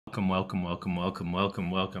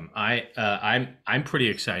Welcome. I'm pretty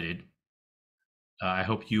excited. I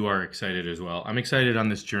hope you are excited as well. I'm excited on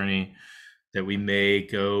this journey that we may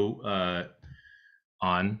go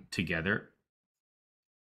on together.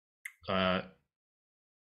 A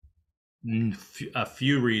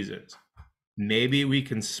few reasons. Maybe we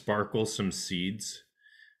can sparkle some seeds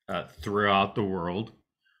throughout the world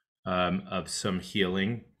of some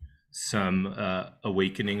healing, some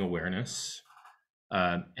awakening awareness,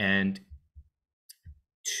 and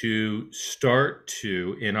to start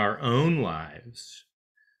to, in our own lives,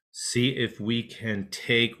 see if we can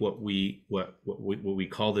take what we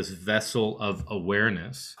call this vessel of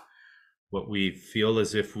awareness, what we feel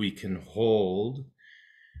as if we can hold,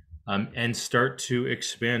 and start to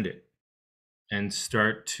expand it, and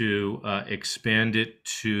start to expand it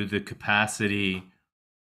to the capacity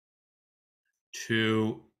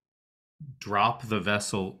to drop the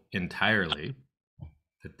vessel entirely,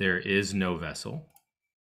 that there is no vessel,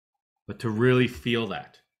 but to really feel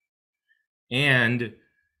that, and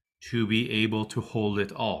to be able to hold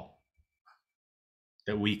it all,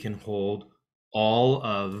 that we can hold all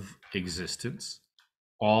of existence,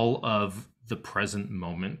 all of the present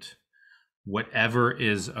moment, whatever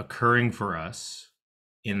is occurring for us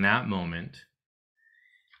in that moment,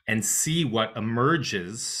 and see what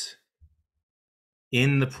emerges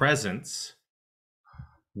in the presence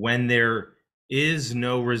when there is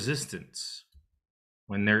no resistance,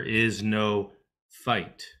 when there is no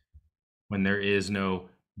fight, when there is no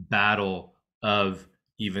battle of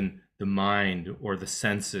even the mind or the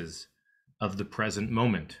senses of the present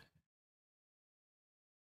moment.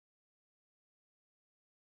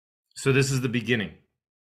 So this is the beginning.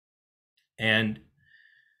 And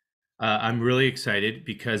I'm really excited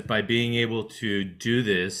because by being able to do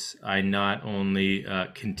this, I not only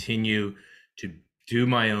continue to do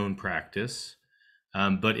my own practice,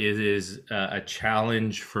 but it is a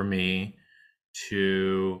challenge for me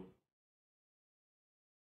to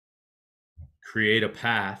create a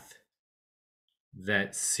path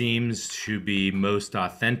that seems to be most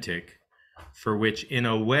authentic, for which, in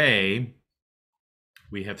a way,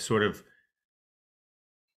 we have sort of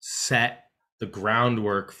set the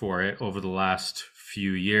groundwork for it over the last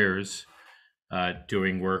few years,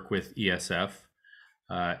 doing work with ESF,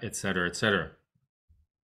 et cetera, et cetera.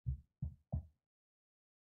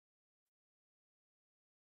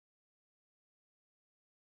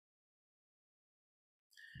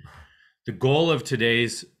 The goal of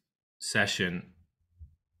today's session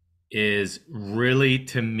is really,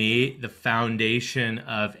 to me, the foundation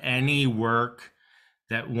of any work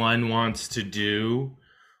that one wants to do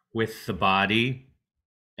with the body,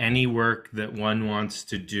 any work that one wants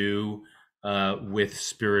to do with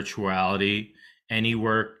spirituality, any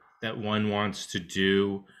work that one wants to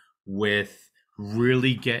do with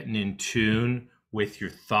really getting in tune with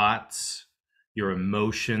your thoughts, your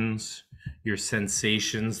emotions, your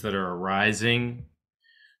sensations that are arising,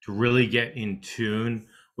 to really get in tune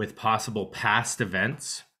with possible past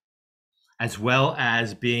events, as well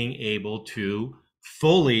as being able to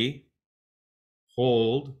fully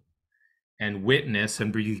hold and witness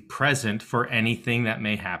and be present for anything that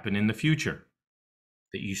may happen in the future.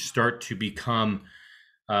 That you start to become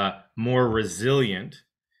more resilient,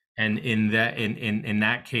 and in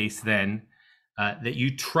that case, then that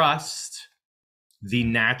you trust the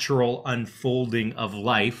natural unfolding of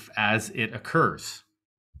life as it occurs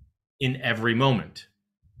in every moment,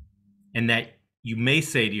 and that you may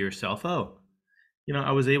say to yourself, "Oh,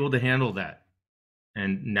 I was able to handle that,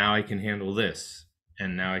 and now I can handle this."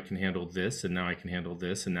 And now I can handle this, and now I can handle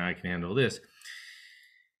this, and now I can handle this.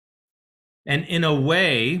 And in a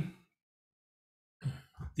way,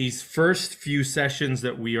 these first few sessions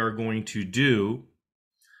that we are going to do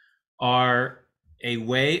are a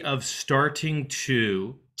way of starting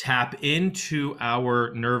to tap into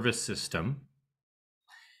our nervous system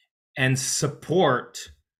and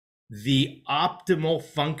support the optimal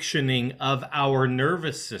functioning of our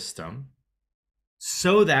nervous system,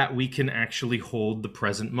 so that we can actually hold the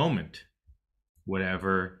present moment,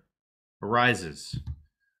 whatever arises,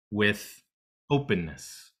 with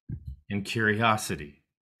openness and curiosity,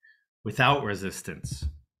 without resistance,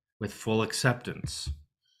 with full acceptance,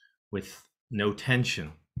 with no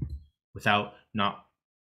tension, without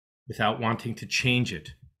wanting to change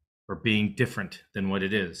it or being different than what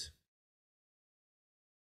it is.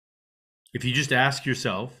 If you just ask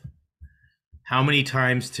yourself, how many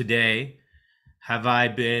times today have I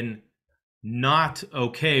been not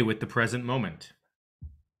okay with the present moment?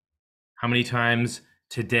 How many times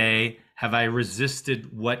today have I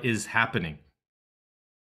resisted what is happening?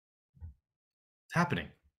 It's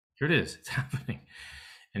happening. Here it is. It's happening.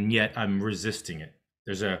 and yet I'm resisting it.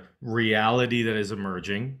 There's a reality that is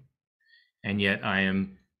emerging, and yet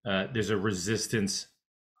there's a resistance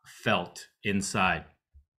felt inside.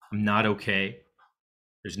 I'm not okay.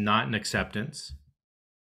 There's not an acceptance.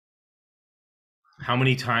 How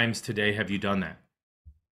many times today have you done that?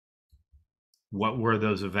 What were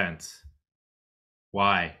those events?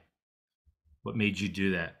 Why? What made you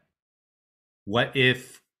do that? What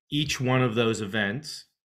if each one of those events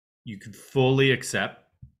you could fully accept,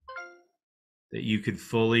 that you could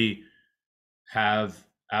fully have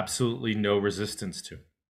absolutely no resistance to?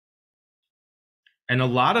 And a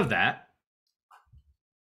lot of that,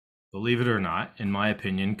 believe it or not, in my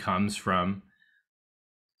opinion, comes from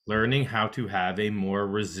learning how to have a more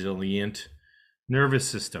resilient nervous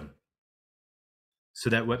system. So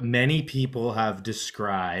that what many people have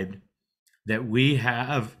described, that we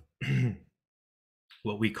have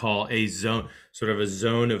what we call a zone, sort of a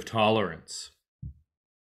zone of tolerance.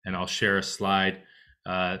 And I'll share a slide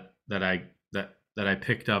that I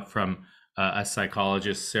picked up from a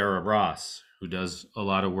psychologist, Sarah Ross, who does a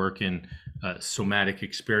lot of work in somatic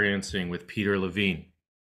experiencing with Peter Levine.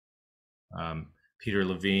 Peter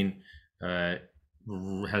Levine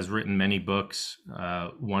has written many books.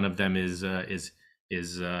 One of them is I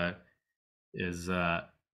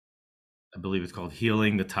believe it's called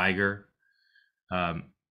Healing the Tiger,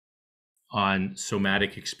 on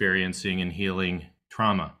somatic experiencing and healing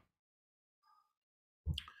trauma.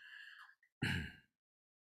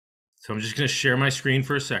 So I'm just going to share my screen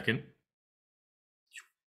for a second.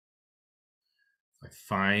 I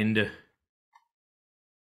find, of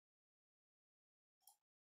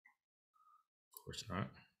course not.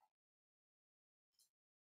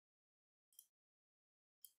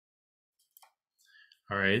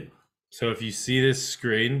 All right. So if you see this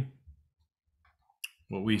screen,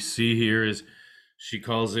 what we see here is, she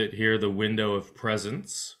calls it here the window of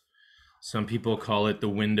presence. Some people call it the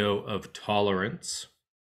window of tolerance.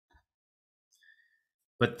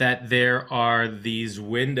 But that there are these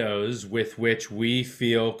windows with which we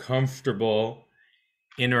feel comfortable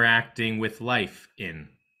interacting with life in.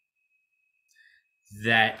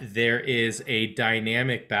 That there is a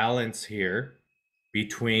dynamic balance here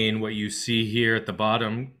between what you see here at the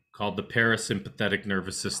bottom, called the parasympathetic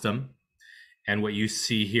nervous system, and what you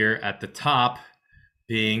see here at the top,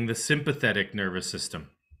 being the sympathetic nervous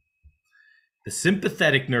system. The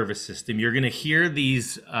sympathetic nervous system, you're going to hear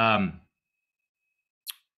these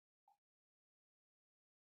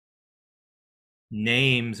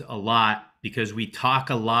names a lot because we talk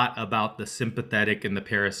a lot about the sympathetic and the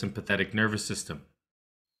parasympathetic nervous system,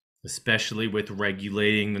 especially with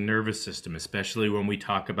regulating the nervous system, especially when we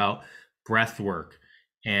talk about breath work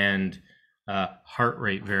and heart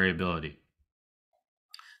rate variability.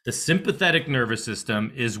 The sympathetic nervous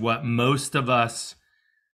system is what most of us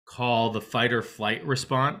call the fight or flight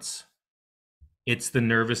response. It's the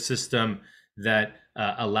nervous system that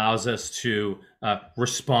allows us to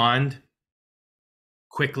respond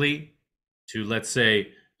quickly to, let's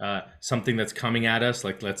say, something that's coming at us,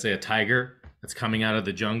 like let's say a tiger that's coming out of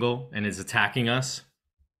the jungle and is attacking us.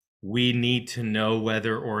 We need to know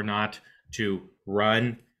whether or not to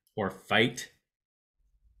run or fight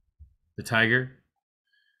the tiger.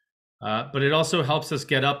 But it also helps us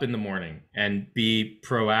get up in the morning and be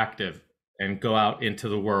proactive and go out into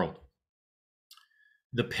the world.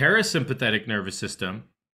 The parasympathetic nervous system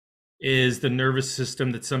is the nervous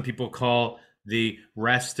system that some people call the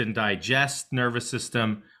rest and digest nervous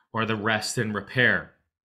system, or the rest and repair.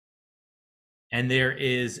 And there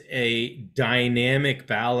is a dynamic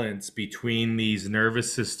balance between these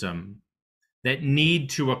nervous systems that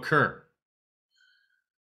need to occur.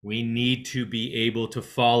 We need to be able to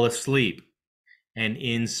fall asleep, and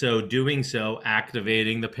in so doing so,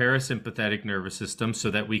 activating the parasympathetic nervous system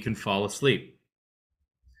so that we can fall asleep.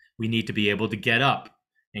 We need to be able to get up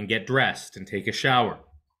and get dressed and take a shower,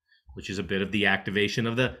 which is a bit of the activation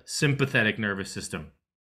of the sympathetic nervous system.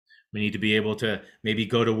 We need to be able to maybe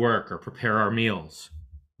go to work or prepare our meals,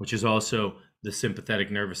 which is also the sympathetic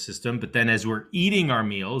nervous system. But then as we're eating our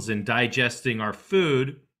meals and digesting our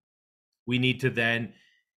food, we need to then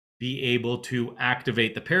be able to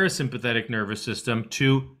activate the parasympathetic nervous system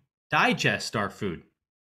to digest our food,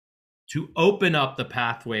 to open up the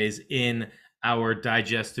pathways in our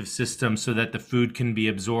digestive system so that the food can be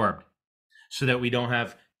absorbed, so that we don't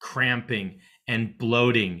have cramping and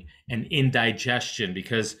bloating and indigestion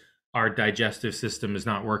because our digestive system is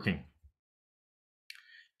not working.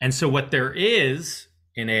 And so what there is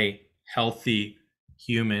in a healthy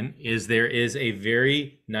human is there is a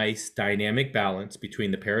very nice dynamic balance between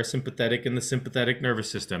the parasympathetic and the sympathetic nervous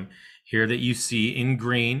system here that you see in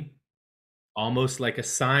green. almost like a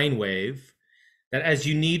sine wave, that as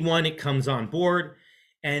you need one, it comes on board,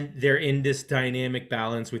 and they're in this dynamic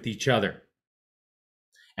balance with each other.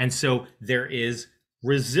 And so there is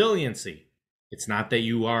resiliency. It's not that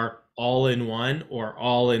you are all in one or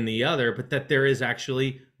all in the other, but that there is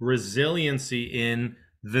actually resiliency in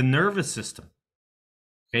the nervous system.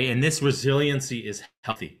 Okay, and this resiliency is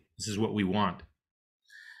healthy. This is what we want.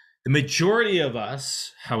 The majority of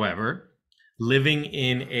us, however, living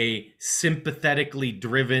in a sympathetically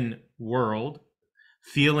driven world,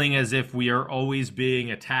 feeling as if we are always being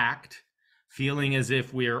attacked, feeling as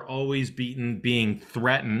if we are always being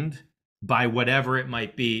threatened by whatever it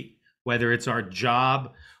might be, whether it's our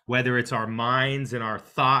job, whether it's our minds and our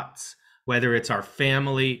thoughts, whether it's our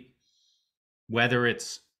family, whether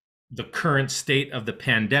it's the current state of the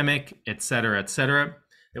pandemic, et cetera,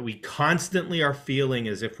 that we constantly are feeling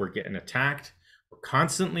as if we're getting attacked. We're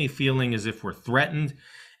constantly feeling as if we're threatened.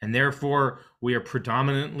 And therefore, we are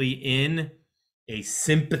predominantly in a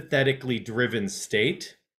sympathetically driven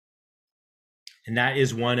state. And that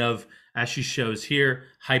is one of, as she shows here,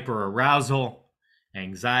 hyperarousal,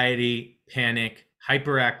 anxiety, panic,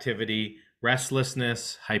 hyperactivity,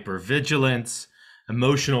 restlessness, hypervigilance,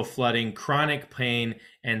 emotional flooding, chronic pain,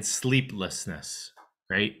 and sleeplessness,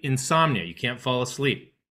 right? Insomnia, you can't fall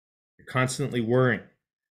asleep. You're constantly worrying.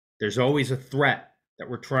 There's always a threat that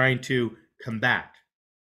we're trying to combat,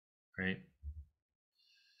 right?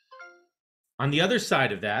 On the other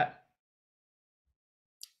side of that,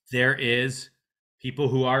 there is people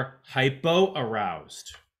who are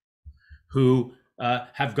hypoaroused, who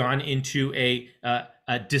have gone into a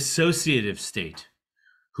dissociative state,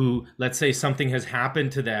 who, let's say something has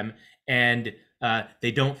happened to them and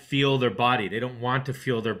they don't feel their body. They don't want to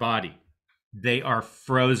feel their body. They are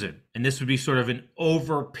frozen. And this would be sort of an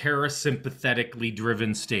over parasympathetically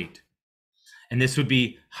driven state. And this would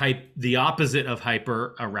be the opposite of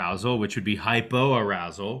hyperarousal, which would be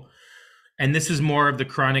hypoarousal. And this is more of the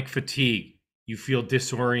chronic fatigue. You feel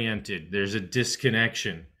disoriented. There's a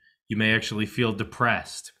disconnection. You may actually feel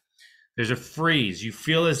depressed. There's a freeze. You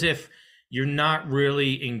feel as if you're not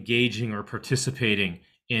really engaging or participating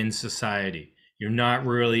in society. You're not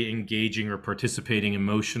really engaging or participating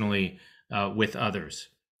emotionally with others,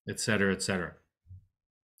 et cetera, et cetera.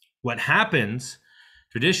 What happens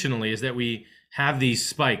traditionally is that we have these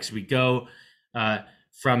spikes. We go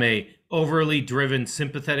from a overly driven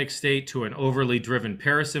sympathetic state to an overly driven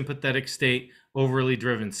parasympathetic state, overly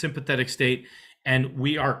driven sympathetic state, and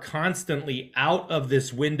we are constantly out of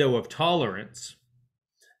this window of tolerance.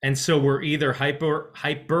 And so we're either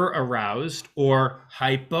hyper aroused or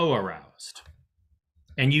hypo-aroused.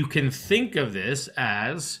 And you can think of this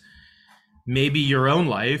as maybe your own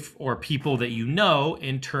life or people that you know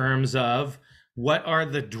in terms of what are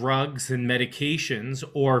the drugs and medications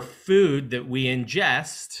or food that we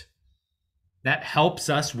ingest that helps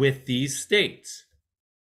us with these states.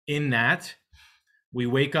 In that, we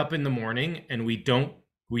wake up in the morning and we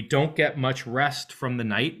don't get much rest from the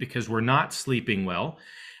night because we're not sleeping well.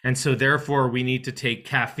 And so therefore we need to take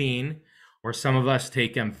caffeine, or some of us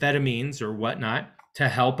take amphetamines or whatnot to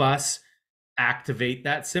help us activate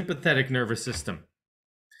that sympathetic nervous system.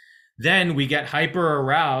 Then we get hyper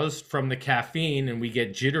aroused from the caffeine and we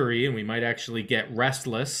get jittery and we might actually get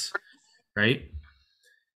restless, right?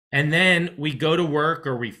 And then we go to work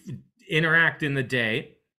or we interact in the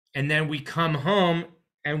day, and then we come home,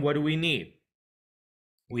 and what do we need?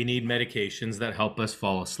 We need medications that help us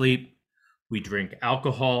fall asleep. We drink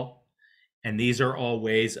alcohol, and these are all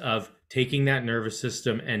ways of taking that nervous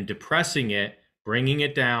system and depressing it, bringing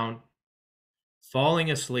it down,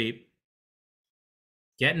 falling asleep,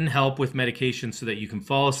 getting help with medication so that you can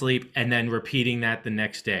fall asleep, and then repeating that the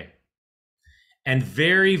next day. And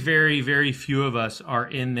very, very, very few of us are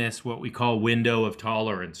in this, what we call window of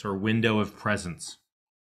tolerance or window of presence,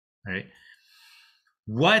 right?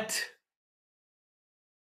 What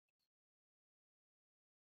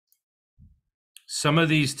some of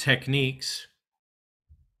these techniques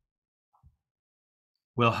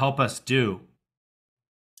will help us do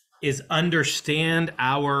is understand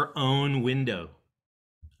our own window.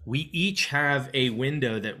 We each have a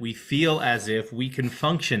window that we feel as if we can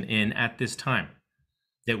function in at this time,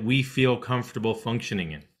 that we feel comfortable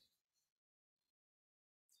functioning in.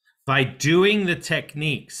 By doing the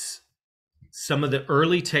techniques, some of the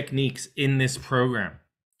early techniques in this program,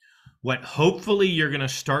 what hopefully you're going to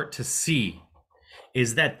start to see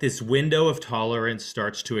is that this window of tolerance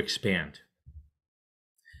starts to expand.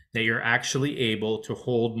 That you're actually able to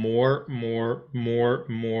hold more,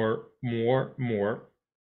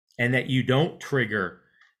 and that you don't trigger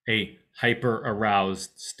a hyper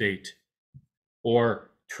aroused state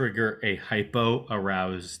or trigger a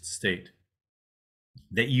hypo-aroused state,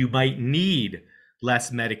 that you might need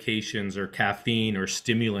less medications or caffeine or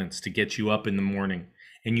stimulants to get you up in the morning.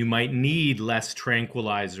 And you might need less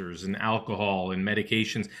tranquilizers and alcohol and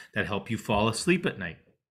medications that help you fall asleep at night.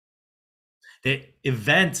 That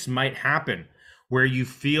events might happen where you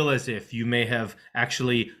feel as if you may have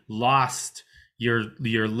actually lost your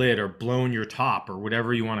lid or blown your top or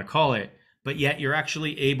whatever you want to call it, but yet you're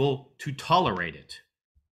actually able to tolerate it.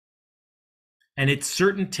 And it's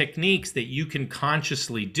certain techniques that you can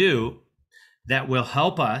consciously do that will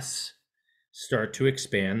help us start to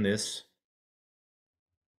expand this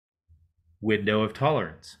window of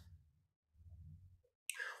tolerance.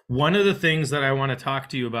 One of the things that I want to talk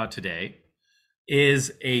to you about today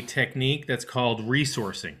is a technique that's called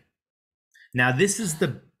resourcing. Now, this is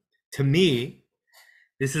to me,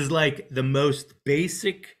 this is like the most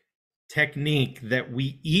basic technique that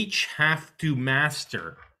we each have to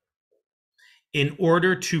master in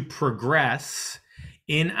order to progress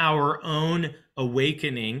in our own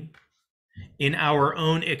awakening, in our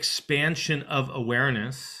own expansion of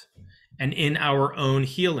awareness, and in our own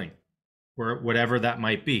healing, or whatever that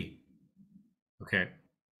might be. Okay.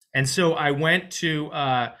 And so I went to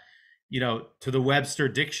the Webster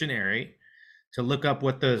Dictionary to look up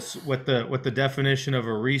what the definition of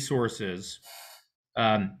a resource is.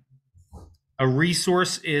 A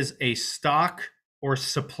resource is a stock or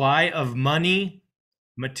supply of money,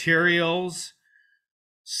 materials,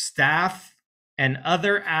 staff, and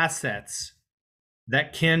other assets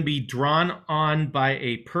that can be drawn on by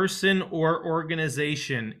a person or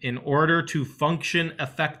organization in order to function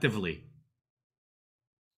effectively.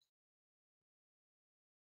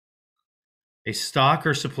 A stock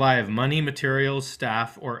or supply of money, materials,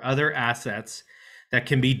 staff, or other assets that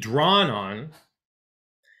can be drawn on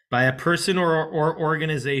by a person or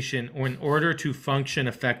organization in order to function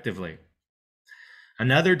effectively.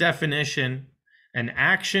 Another definition, an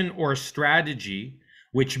action or strategy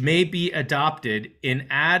which may be adopted in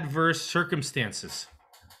adverse circumstances.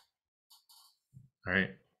 All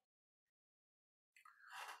right.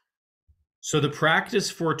 So the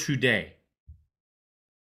practice for today,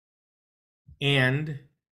 and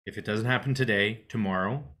if it doesn't happen today,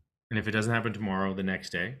 tomorrow, and if it doesn't happen tomorrow, the next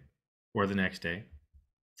day, or the next day,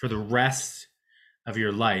 for the rest of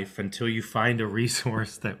your life until you find a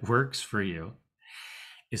resource that works for you,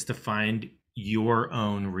 is to find your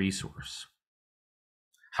own resource.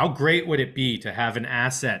 How great would it be to have an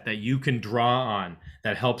asset that you can draw on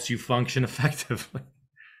that helps you function effectively?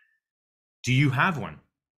 Do you have one?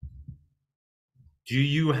 Do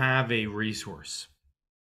you have a resource?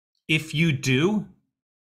 If you do,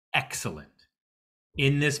 excellent.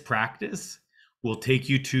 In this practice, we'll take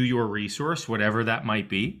you to your resource, whatever that might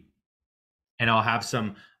be. And I'll have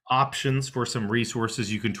some options for some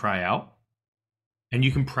resources you can try out. And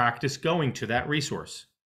you can practice going to that resource.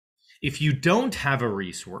 If you don't have a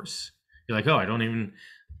resource, you're like, oh, I don't even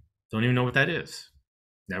know what that is.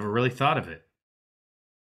 Never really thought of it.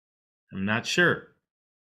 I'm not sure.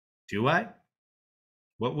 Do I?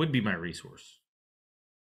 What would be my resource?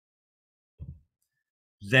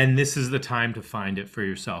 Then this is the time to find it for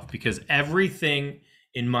yourself, because everything,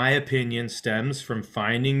 in my opinion, stems from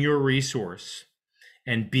finding your resource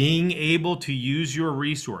and being able to use your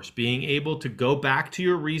resource, being able to go back to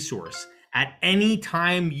your resource at any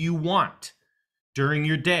time you want during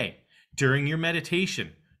your day, during your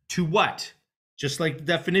meditation. To what? Just like the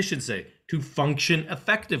definitions say, to function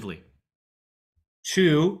effectively,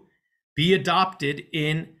 to be adopted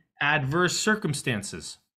in adverse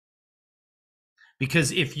circumstances.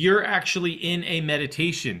 Because if you're actually in a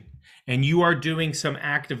meditation and you are doing some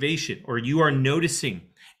activation, or you are noticing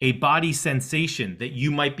a body sensation that you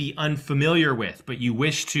might be unfamiliar with, but you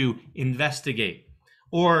wish to investigate,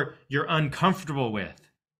 or you're uncomfortable with,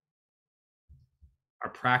 our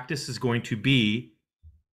practice is going to be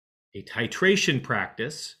a titration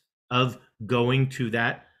practice of going to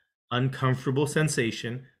that uncomfortable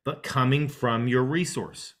sensation, but coming from your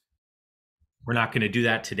resource. We're not going to do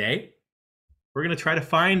that today. We're going to try to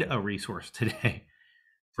find a resource today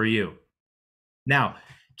for you. Now,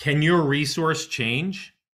 can your resource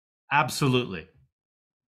change? Absolutely.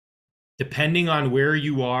 Depending on where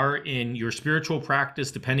you are in your spiritual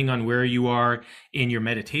practice, depending on where you are in your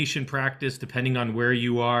meditation practice, depending on where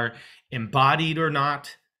you are embodied or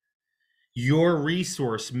not, your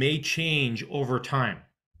resource may change over time.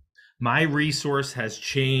 My resource has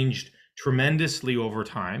changed tremendously over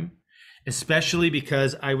time, especially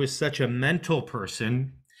because I was such a mental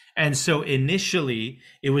person. And so initially,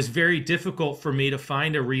 it was very difficult for me to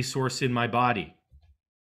find a resource in my body.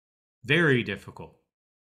 Very difficult.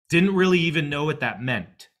 Didn't really even know what that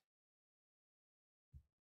meant.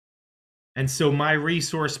 And so my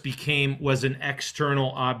resource was an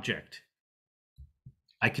external object.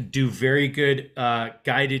 I could do very good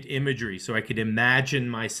guided imagery. So I could imagine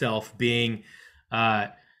myself being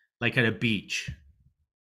like at a beach.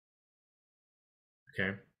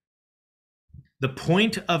 Okay. The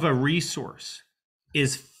point of a resource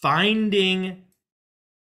is finding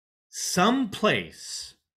some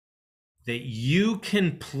place that you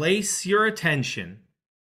can place your attention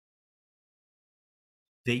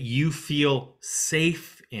that you feel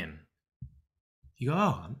safe in. You go, oh,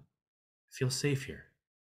 I feel safe here.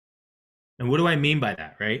 And what do I mean by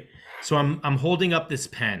that, right? So I'm holding up this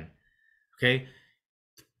pen, okay?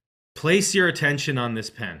 Place your attention on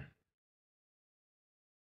this pen.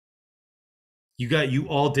 You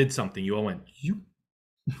all did something. You all went, you,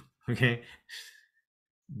 okay?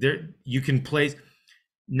 There, you can place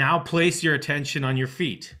your attention on your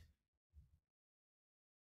feet.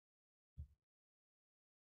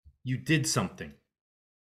 You did something.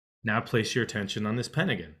 Now place your attention on this pen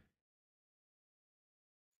again.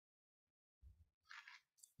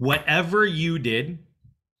 Whatever you did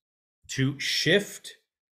to shift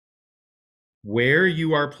where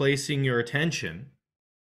you are placing your attention,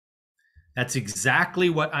 that's exactly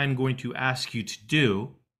what I'm going to ask you to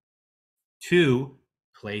do to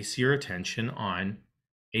place your attention on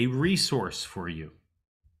a resource for you,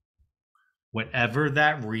 whatever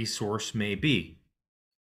that resource may be.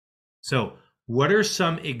 So, what are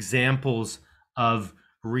some examples of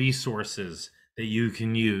resources that you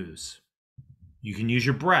can use? You can use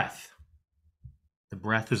your breath. The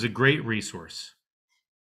breath is a great resource.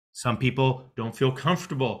 Some people don't feel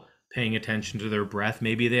comfortable paying attention to their breath.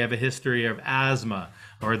 Maybe they have a history of asthma,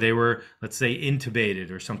 or they were, let's say, intubated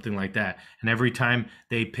or something like that. And every time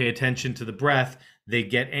they pay attention to the breath, they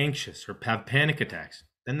get anxious or have panic attacks.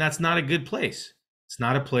 Then that's not a good place. It's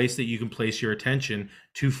not a place that you can place your attention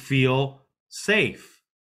to feel safe,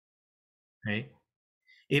 right?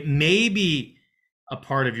 It may be a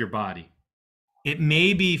part of your body. It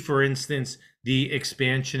may be, for instance, the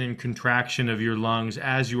expansion and contraction of your lungs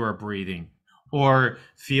as you are breathing, or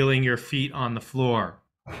feeling your feet on the floor,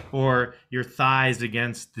 or your thighs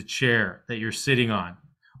against the chair that you're sitting on,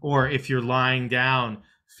 or if you're lying down,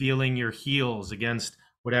 feeling your heels against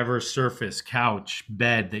whatever surface, couch,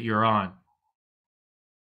 bed that you're on.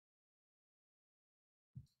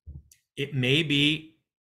 It may be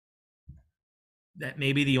that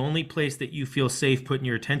maybe the only place that you feel safe putting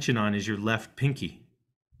your attention on is your left pinky.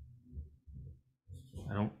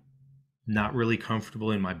 Not really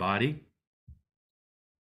comfortable in my body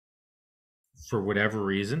for whatever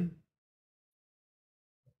reason.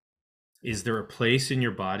 Is there a place in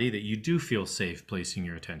your body that you do feel safe placing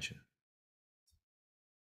your attention?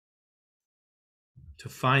 To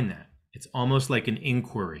find that, it's almost like an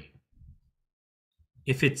inquiry.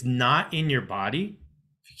 If it's not in your body,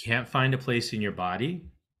 if you can't find a place in your body,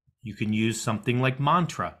 you can use something like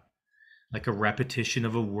mantra, like a repetition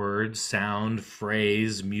of a word, sound,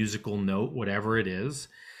 phrase, musical note, whatever it is,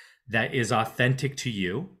 that is authentic to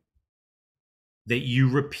you, that you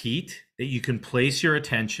repeat, that you can place your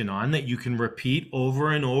attention on, that you can repeat over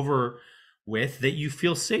and over with, that you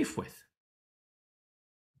feel safe with.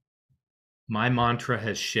 My mantra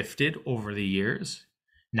has shifted over the years.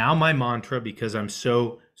 Now my mantra, because I'm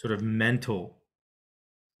so sort of mental,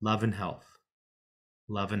 love and health,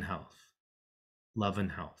 love and health, love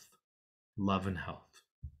and health, love and health.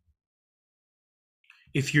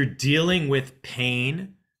 If you're dealing with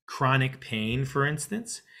pain, chronic pain, for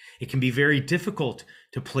instance, it can be very difficult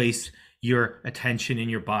to place your attention in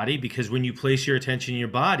your body, because when you place your attention in your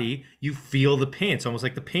body, you feel the pain. It's almost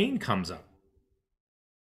like the pain comes up.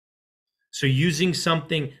 So using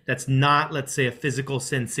something that's not, let's say, a physical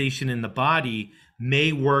sensation in the body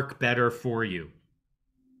may work better for you,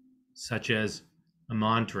 such as a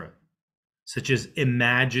mantra, such as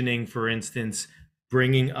imagining, for instance,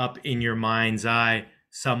 bringing up in your mind's eye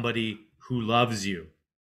somebody who loves you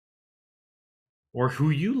or who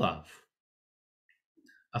you love,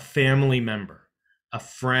 a family member, a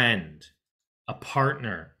friend, a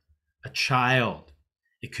partner, a child.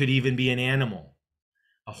 It could even be an animal,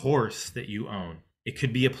 a horse that you own. It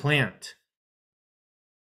could be a plant.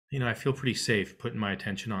 I feel pretty safe putting my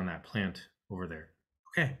attention on that plant over there.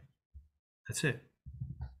 Okay, that's it.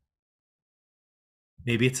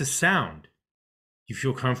 Maybe it's a sound. You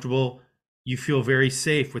feel comfortable. You feel very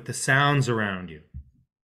safe with the sounds around you.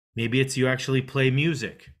 Maybe it's you actually play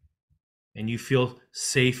music and you feel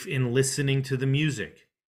safe in listening to the music.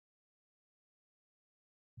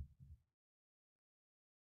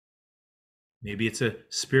 Maybe it's a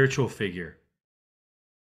spiritual figure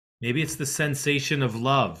Maybe it's the sensation of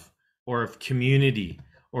love or of community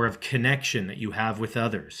or of connection that you have with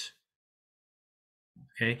others.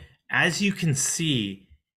 Okay. As you can see,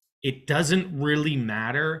 it doesn't really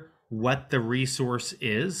matter what the resource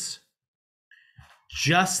is,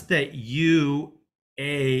 just that you,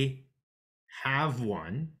 have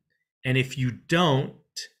one. And if you don't,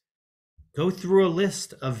 go through a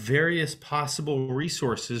list of various possible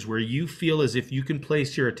resources where you feel as if you can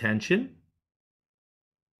place your attention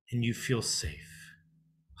and you feel safe,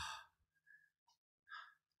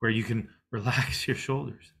 where you can relax your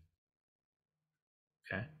shoulders.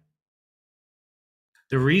 Okay.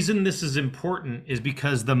 The reason this is important is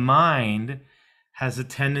because the mind has a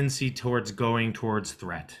tendency towards going towards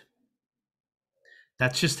threat.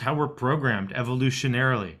 That's just how we're programmed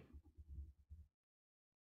evolutionarily.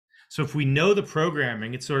 So if we know the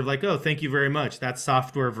programming, it's sort of like, oh, thank you very much. That's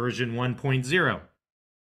software version 1.0.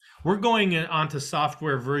 We're going on to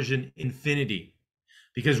software version infinity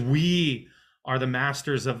because we are the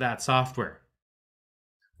masters of that software.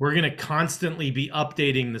 We're going to constantly be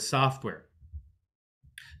updating the software.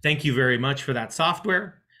 Thank you very much for that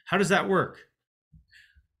software. How does that work?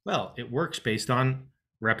 Well, it works based on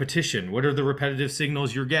repetition. What are the repetitive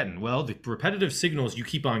signals you're getting? Well, the repetitive signals you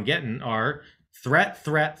keep on getting are threat,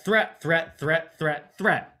 threat, threat, threat, threat, threat,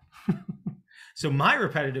 threat. So my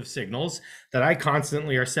repetitive signals that I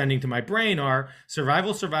constantly are sending to my brain are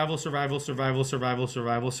survival, survival, survival, survival, survival,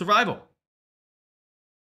 survival, survival.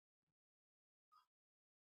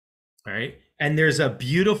 All right. And there's a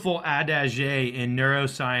beautiful adage in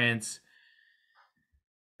neuroscience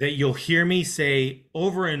that you'll hear me say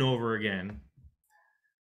over and over again.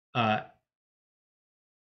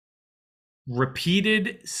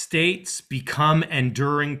 Repeated states become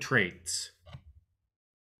enduring traits.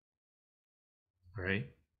 All right.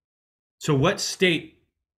 So what state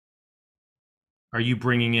are you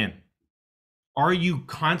bringing in? Are you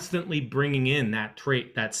constantly bringing in that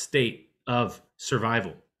trait, that state of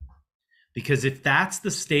survival? Because if that's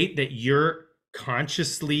the state that you're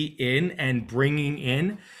consciously in and bringing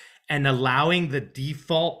in and allowing the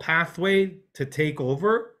default pathway to take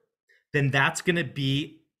over, then that's going to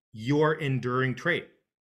be your enduring trait.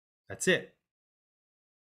 That's it.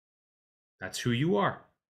 That's who you are.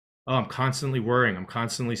 Oh, I'm constantly worrying. I'm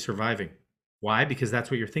constantly surviving. Why? Because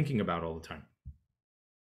that's what you're thinking about all the time.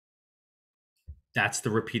 That's the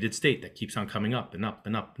repeated state that keeps on coming up and up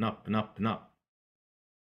and up and up and up and up.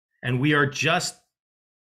 And we are just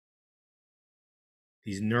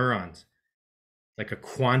these neurons, like a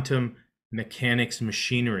quantum mechanics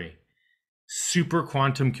machinery, super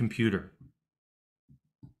quantum computer.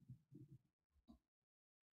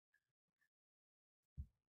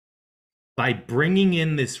 By bringing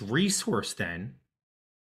in this resource, then,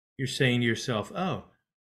 you're saying to yourself, oh,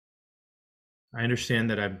 I understand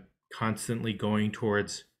that I'm constantly going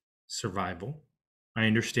towards survival. I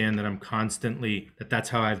understand that I'm constantly, that's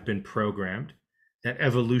how I've been programmed, that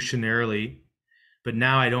evolutionarily, but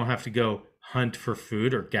now I don't have to go hunt for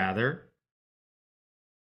food or gather.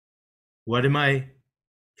 What am I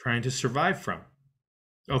trying to survive from?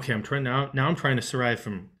 Okay, I'm trying now I'm trying to survive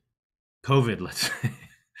from COVID, let's say.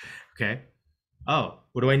 Okay. Oh,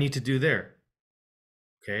 what do I need to do there?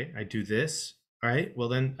 Okay, I do this. All right, well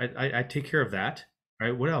then I take care of that. All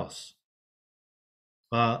right, what else?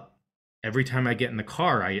 Every time I get in the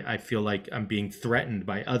car, I feel like I'm being threatened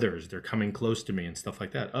by others. They're coming close to me and stuff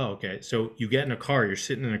like that. Oh, okay. So you get in a car, you're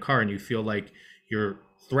sitting in a car and you feel like you're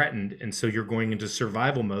threatened. And so you're going into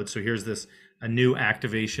survival mode. So here's a new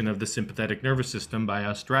activation of the sympathetic nervous system by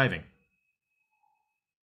us driving.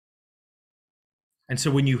 And so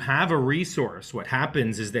when you have a resource, what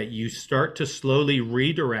happens is that you start to slowly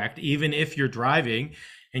redirect, even if you're driving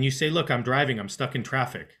and you say, look, I'm driving, I'm stuck in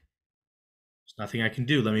traffic. There's nothing I can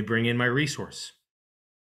do. Let me bring in my resource.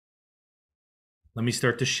 Let me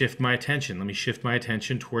start to shift my attention. Let me shift my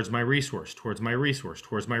attention towards my resource, towards my resource,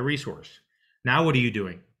 towards my resource. Now, what are you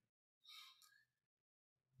doing?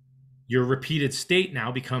 Your repeated state now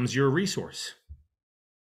becomes your resource.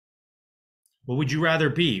 What would you rather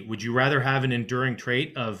be? Would you rather have an enduring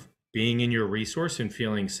trait of being in your resource and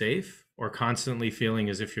feeling safe, or constantly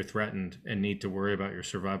feeling as if you're threatened and need to worry about your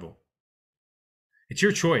survival? It's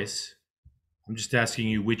your choice. I'm just asking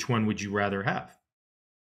you, which one would you rather have?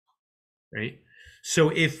 Right? So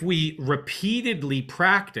if we repeatedly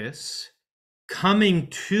practice coming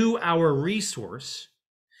to our resource,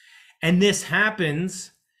 and this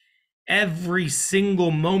happens every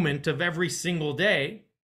single moment of every single day,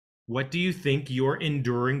 what do you think your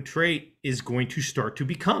enduring trait is going to start to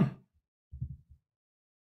become?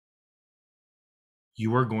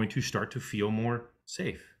 You are going to start to feel more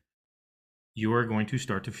safe. you are going to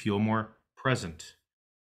start to feel more present.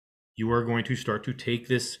 You are going to start to take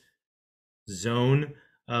this zone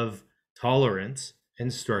of tolerance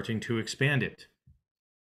and starting to expand it.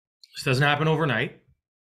 This doesn't happen overnight.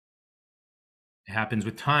 It happens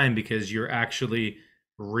with time because you're actually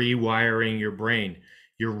rewiring your brain.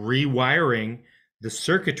 You're rewiring the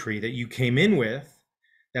circuitry that you came in with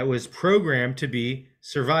that was programmed to be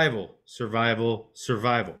survival, survival,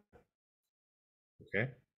 survival.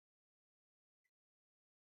 Okay?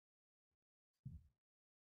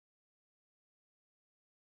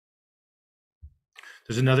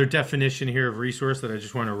 There's another definition here of resource that I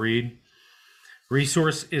just want to read.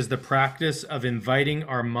 Resource is the practice of inviting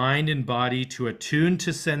our mind and body to attune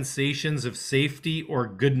to sensations of safety or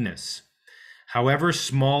goodness, however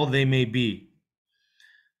small they may be.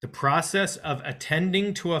 The process of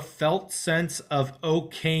attending to a felt sense of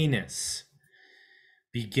okayness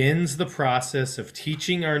begins the process of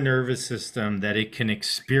teaching our nervous system that it can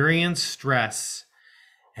experience stress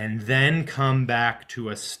and then come back to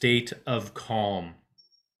a state of calm.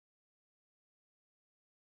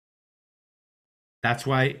 That's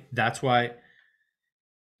why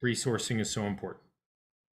resourcing is so important.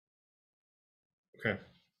 Okay.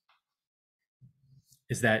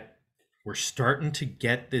 Is that we're starting to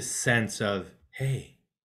get this sense of, hey,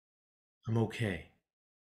 I'm okay.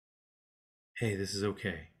 Hey, this is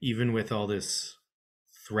okay. Even with all this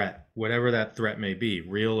threat, whatever that threat may be,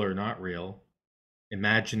 real or not real,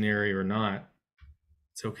 imaginary or not,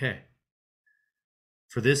 it's okay.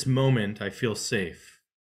 For this moment, I feel safe.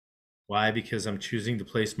 Why? Because I'm choosing to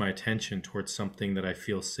place my attention towards something that I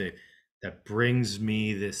feel safe, that brings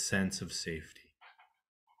me this sense of safety.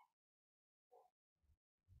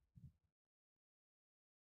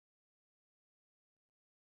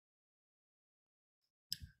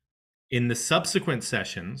 In the subsequent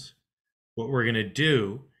sessions, what we're going to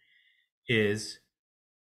do is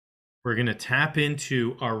we're going to tap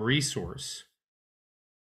into our resource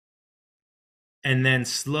and then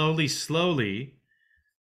slowly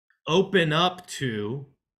open up to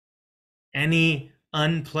any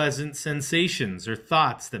unpleasant sensations or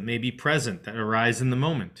thoughts that may be present that arise in the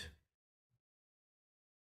moment.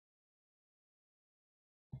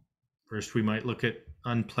 First, we might look at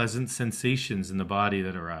unpleasant sensations in the body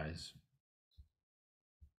that arise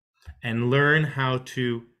and learn how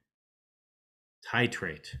to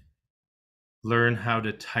titrate. Learn how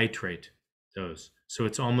to titrate those. So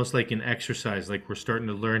it's almost like an exercise, like we're starting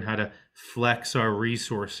to learn how to flex our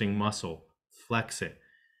resourcing muscle. Flex it.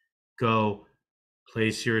 Go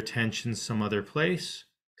place your attention some other place,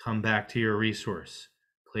 come back to your resource.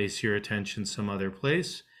 Place your attention some other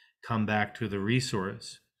place, come back to the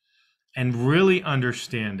resource. And really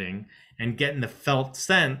understanding and getting the felt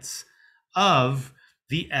sense of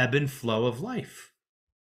the ebb and flow of life,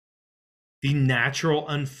 the natural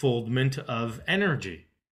unfoldment of energy,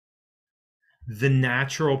 the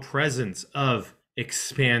natural presence of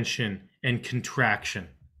expansion and contraction.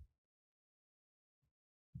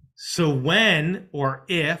 So when or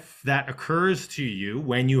if that occurs to you,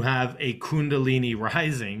 when you have a Kundalini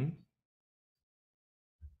rising,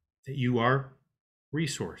 that you are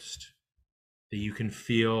resourced, that you can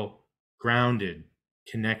feel grounded,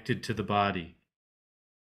 connected to the body,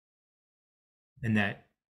 and that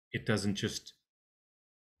it doesn't just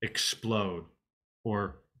explode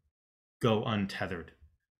or go untethered.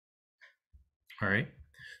 All right.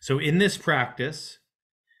 So in this practice,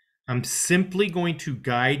 I'm simply going to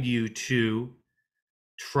guide you to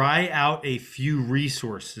try out a few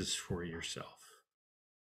resources for yourself.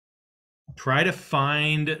 Try to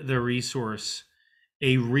find the resource,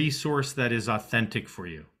 a resource that is authentic for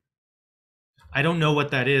you. I don't know what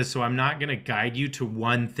that is, so I'm not going to guide you to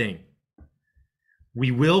one thing. We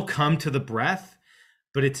will come to the breath,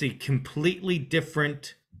 but it's a completely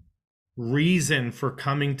different reason for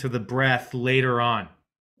coming to the breath later on.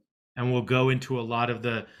 And we'll go into a lot of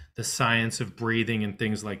the science of breathing and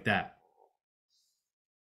things like that.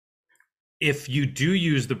 If you do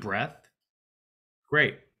use the breath,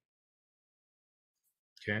 great.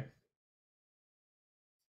 Okay.